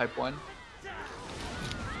 Hype 1.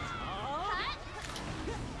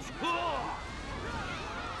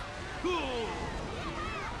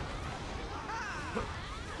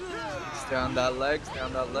 Stay on that leg, stay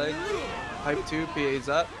on that leg. Hype 2, PA's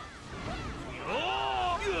up.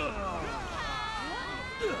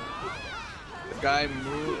 The guy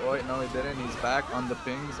moved. Oh wait, no he didn't. He's back on the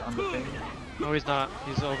pings, on the ping. No, he's not.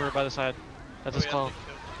 He's over by the side. That's his call.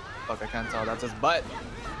 Fuck, I can't tell. That's his butt.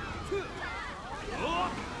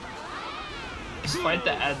 Just fight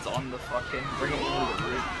the ads on the fucking. Bring it over the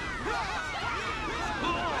bridge.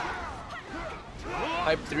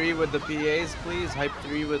 Hype 3 with the PAs, please. Hype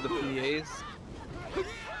 3 with the PAs.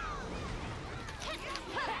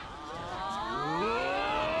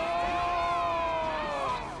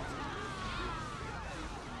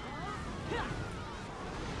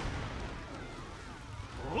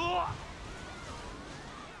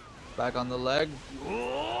 Back on the leg.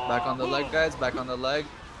 Back on the leg, guys. Back on the leg.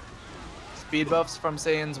 Speed buffs from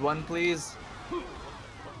Saiyans 1, please.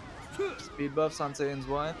 Speed buffs on Saiyans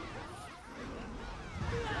 1.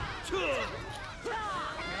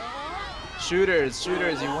 Shooters,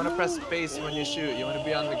 you want to press space when you shoot. You want to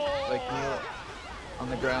be on the kneel on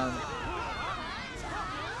the ground.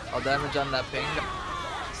 All damage on that ping.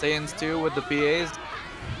 Saiyans 2 with the PAs.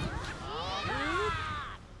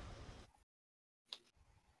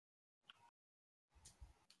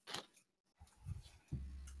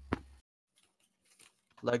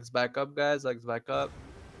 Legs back up, guys. Legs back up.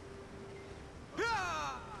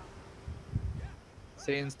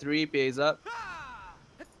 Saiyans 3, PAs up.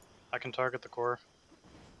 I can target the core.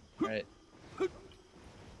 Alright.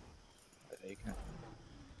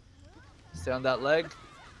 Stay on that leg.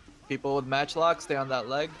 People with matchlocks, stay on that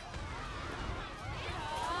leg.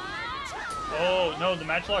 Oh no, the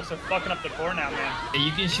matchlocks are fucking up the core now, man. Yeah,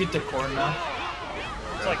 you can shoot the core now.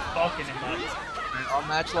 It's like fucking him up. All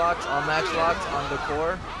matchlocks on the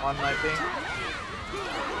core, on my ping.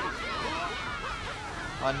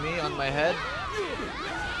 On me, on my head.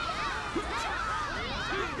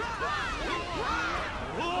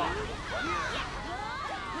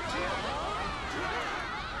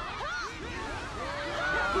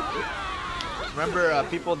 Remember,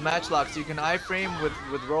 people with matchlocks, you can iframe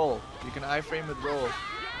with roll. You can iframe with roll.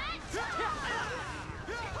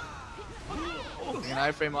 You can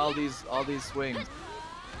iframe all these swings.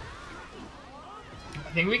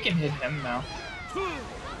 I think we can hit him now.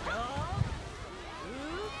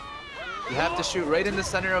 You have to shoot right in the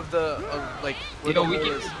center of like. You know, we can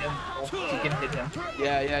hit him. You can hit him.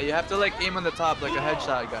 Yeah. You have to like aim on the top like a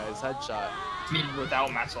headshot, guys. Headshot. I mean, without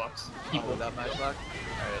matchlocks. People without matchlock.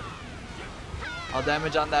 All right. All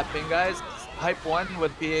damage on that ping, guys. Hype 1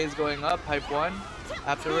 with PAs going up. Hype 1.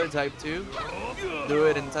 Afterwards, hype 2. Do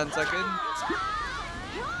it in 10 seconds.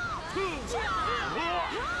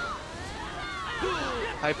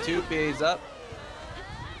 Hype 2, PAs up.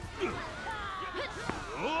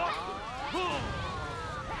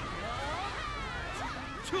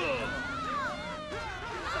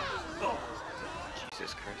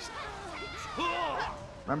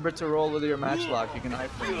 Remember to roll with your matchlock. You can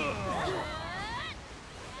iframe.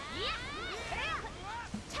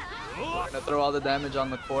 We're gonna throw all the damage on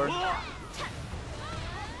the core.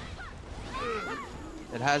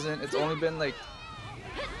 It's only been like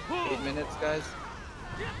 8 minutes, guys.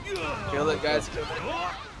 Kill it, guys, kill it.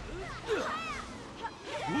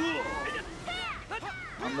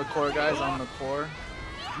 On the core, guys, on the core.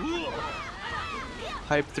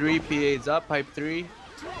 Hype 3, PA's up, hype 3.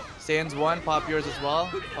 Sans 1, pop yours as well.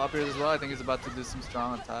 Pop yours as well, I think he's about to do some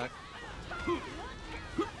strong attack.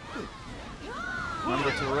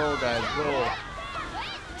 Remember to roll, guys, roll.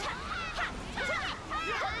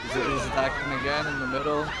 He's attacking again in the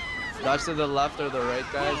middle. Dodge to the left or the right,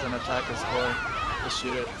 guys, and attack his core. Just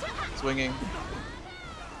shoot it. Swinging.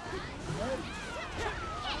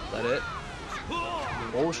 Is that it?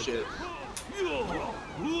 Oh shit.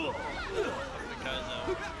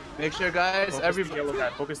 Make sure, guys, Focus the yellow guy.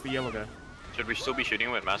 Focus the yellow guy. Should we still be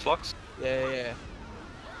shooting with matchlocks? Yeah.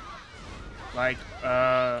 Like,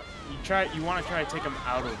 you want to try to take him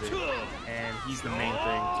out of it, and he's the main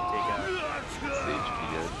thing to take out.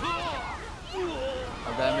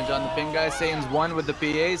 No damage on the ping, guys. Saiyans 1 with the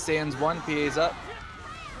PAs. Saiyans 1, PAs up.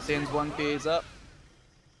 Saiyans 1, PAs up.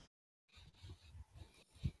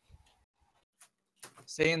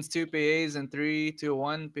 Saiyans 2 PAs and 3, 2,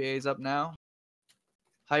 1 PAs up now.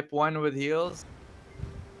 Hype 1 with heals.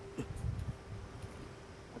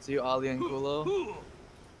 That's you, Ali and Kulo.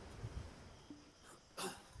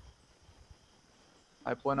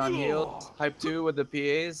 Hype 1 on heals. Hype 2 with the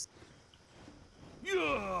PAs.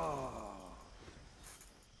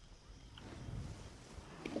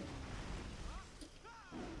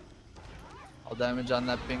 All damage on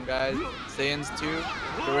that ping, guys. Saiyans 2,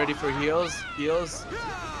 get ready for heals. Heals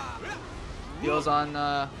on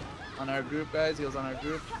our group, guys. Heals on our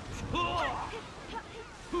group.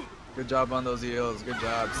 Good job on those heals. Good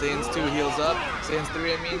job. Saiyans 2 heals up. Saiyans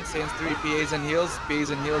 3, I mean. Saiyans 3 PAs and heals. PAs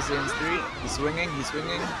and heals. Saiyans 3. He's swinging. He's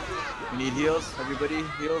swinging. We need heals. Everybody,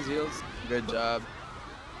 heals, heals. Good job.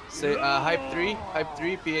 Say hype 3. Hype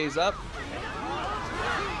 3. PAs up.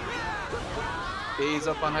 PAs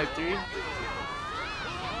up on hype 3.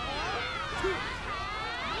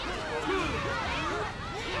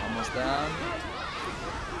 Almost down.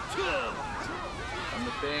 On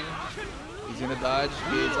the ping. He's gonna dodge.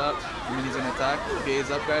 PA's up. I mean, he's gonna attack.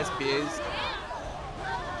 PA's up, guys. PA's.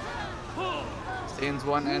 Saiyans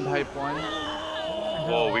 1 and hype 1.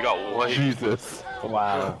 Whoa, we got white. Jesus.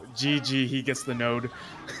 Wow. GG, he gets the node.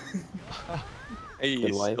 Hey,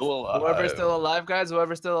 he's still alive. Whoever's still alive, guys.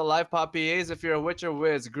 Whoever's still alive, pop PAs. If you're a witch or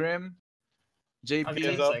whiz, Grim,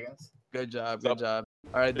 JP. Up. Good job. Good job.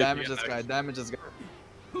 All right, damage this guy. Damage this guy.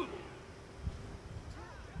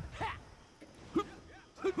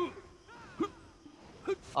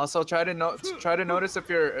 Also, try to notice if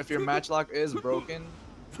your matchlock is broken.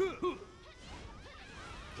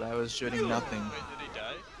 I was shooting nothing. Wait, did he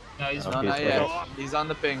die? No, he's not yet. He's on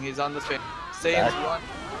the ping. He's on the ping. Saiyans 1.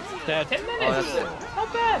 Dead. 10 minutes. Oh, that's it.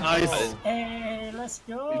 Not bad. Nice. Hey, let's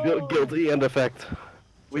go. Guilty and effect.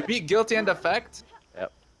 We beat guilty and effect.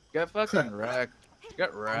 Yep. Get fucking wrecked.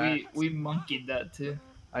 Get wrecked. We monkeyed that too.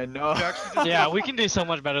 I know. Yeah, we can do so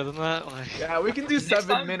much better than that. Like... Yeah, we can do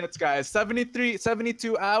 7 minutes, guys.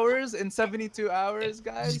 72 hours in 72 hours,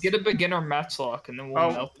 guys. Just get a beginner matchlock and then we'll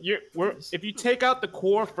melt. If you take out the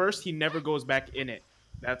core first, he never goes back in it.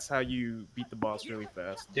 That's how you beat the boss really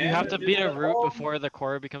fast. You have to beat a route before the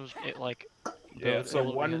core becomes like. Yeah. So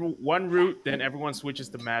one route, then everyone switches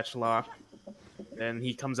to matchlock, then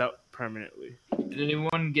he comes out permanently. Did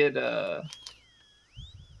anyone get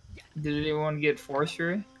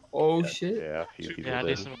Forcery? Oh shit. Yeah, a few people Yeah,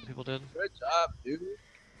 did. decent people did. Good job, dude.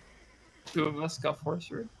 2 of us got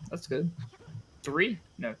Forcery. That's good. 3?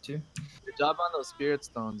 No, 2. Good job on those spirit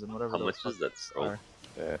stones and whatever. How much is that scroll?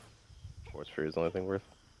 Yeah. Force Free is the only thing worth.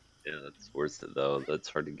 Yeah, that's worth it though. That's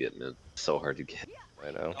hard to get, man. So hard to get.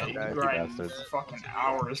 I know. You grind for fucking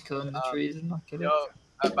hours killing the trees and not kidding. Yo,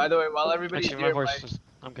 by the way, while everybody's Actually, here, my horse is.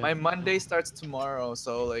 I'm good. my Monday starts tomorrow,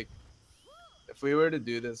 so like, if we were to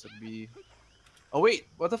do this, it'd be. Oh wait,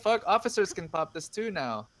 what the fuck? Officers can pop this too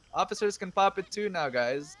now. Officers can pop it too now,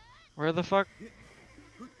 guys. Where the fuck?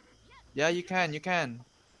 Yeah, you can. You can.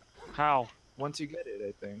 How? Once you get it,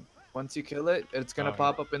 I think. Once you kill it, it's gonna Oh,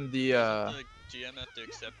 pop up in the. The GM have to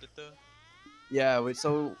accept it though. Yeah. Wait.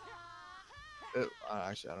 So.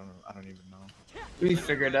 Actually, I don't even know. We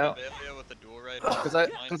figured out. With the dual right Because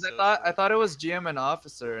I thought it was GM and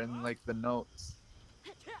officer in like the notes.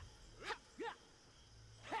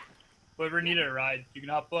 Whoever needed a ride, you can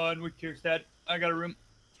hop on with Kierstad. I got a room.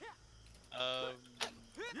 I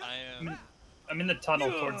am. I'm in the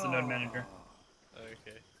tunnel towards the node manager.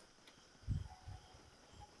 Okay.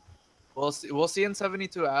 We'll see in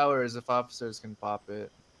 72 hours if officers can pop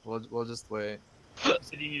it. We'll just wait. You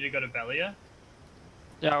said you need to go to Belia?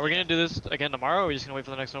 Yeah, are we gonna do this again tomorrow, or are we just gonna wait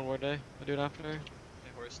for the next snowboard day? We'll do it after. My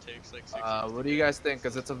horse takes like 6 What do you guys think?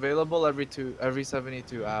 Cause it's available every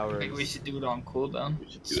 72 hours. I think we should do it on cooldown.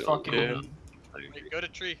 It's do it Oh, on fucking. cooldown. Wait, go to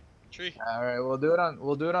tree. Tree. All right, we'll do it on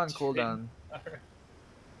cooldown.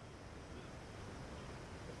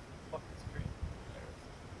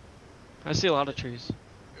 I see a lot of trees.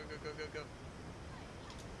 Go, go, go, go, go.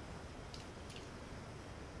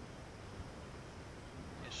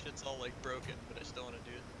 This shit's all like broken, but I still want to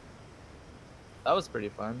do it. That was pretty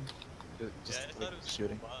fun. Just Yeah, I thought it was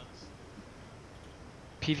shooting. Cool boss.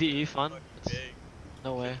 PVE fun? Big.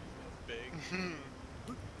 No way. Big.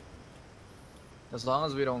 As long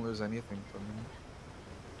as we don't lose anything from him.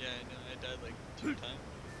 Yeah, I know. I died like 2 times.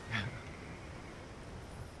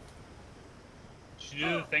 Should you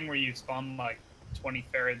do the thing where you spawn like 20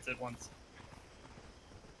 ferrets at once?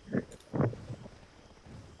 I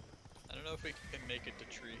don't know if we can make it to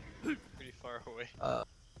tree. Pretty far away.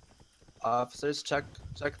 Officers, check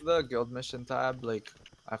the guild mission tab like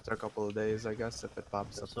after a couple of days, I guess, if it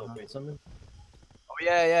pops up. So create something. Oh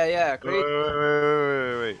yeah.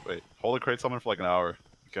 Wait. Hold a crate summon for like an hour.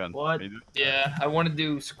 You can. What? Yeah, I want to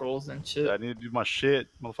do scrolls and shit. I need to do my shit,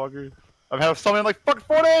 motherfucker. I've had summoned in like fucking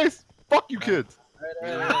 4 days. Fuck you, kids.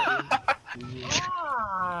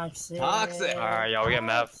 Toxic. Alright, y'all, we get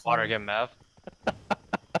Mav. Water, get Mav.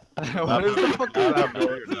 What is the fuck is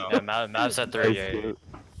that? Yeah, Mav's at 38.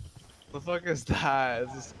 The fuck is that?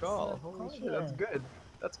 It's a skull. Holy shit, that's good.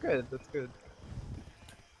 That's good. That's good.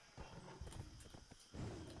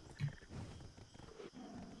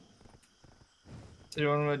 So you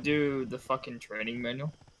want to do the fucking training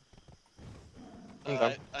manual?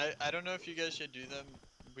 I don't know if you guys should do them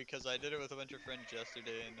because I did it with a bunch of friends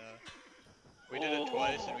yesterday and we did it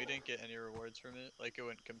twice and we didn't get any rewards from it. Like it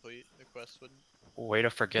wouldn't complete. The quest wouldn't. Way to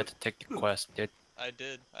forget to take the quest, dude. I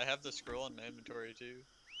did. I have the scroll in my inventory too.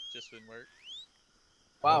 Just didn't work.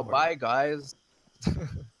 Wow, bye guys.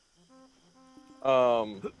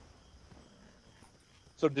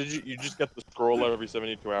 So did you just get the scroll every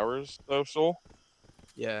 72 hours though, Soul?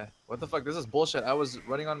 Yeah. What the fuck? This is bullshit. I was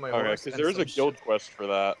running on my Okay, horse. because and there is some a guild quest for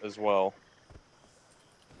that as well.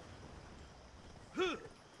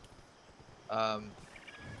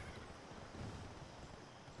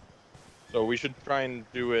 So we should try and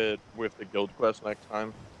do it with the guild quest next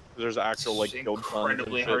time. There's actual like guild funds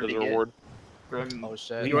and incredibly shit hard as to a get. reward. Oh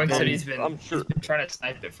shit. Yoink said he's been sure. trying to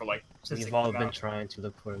snipe it for like. since We've it all came been out. trying to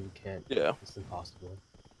look for it. We can't. Yeah. It's impossible.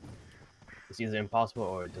 It's either impossible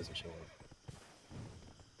or it doesn't show up.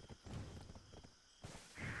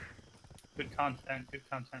 Good content. Good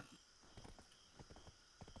content.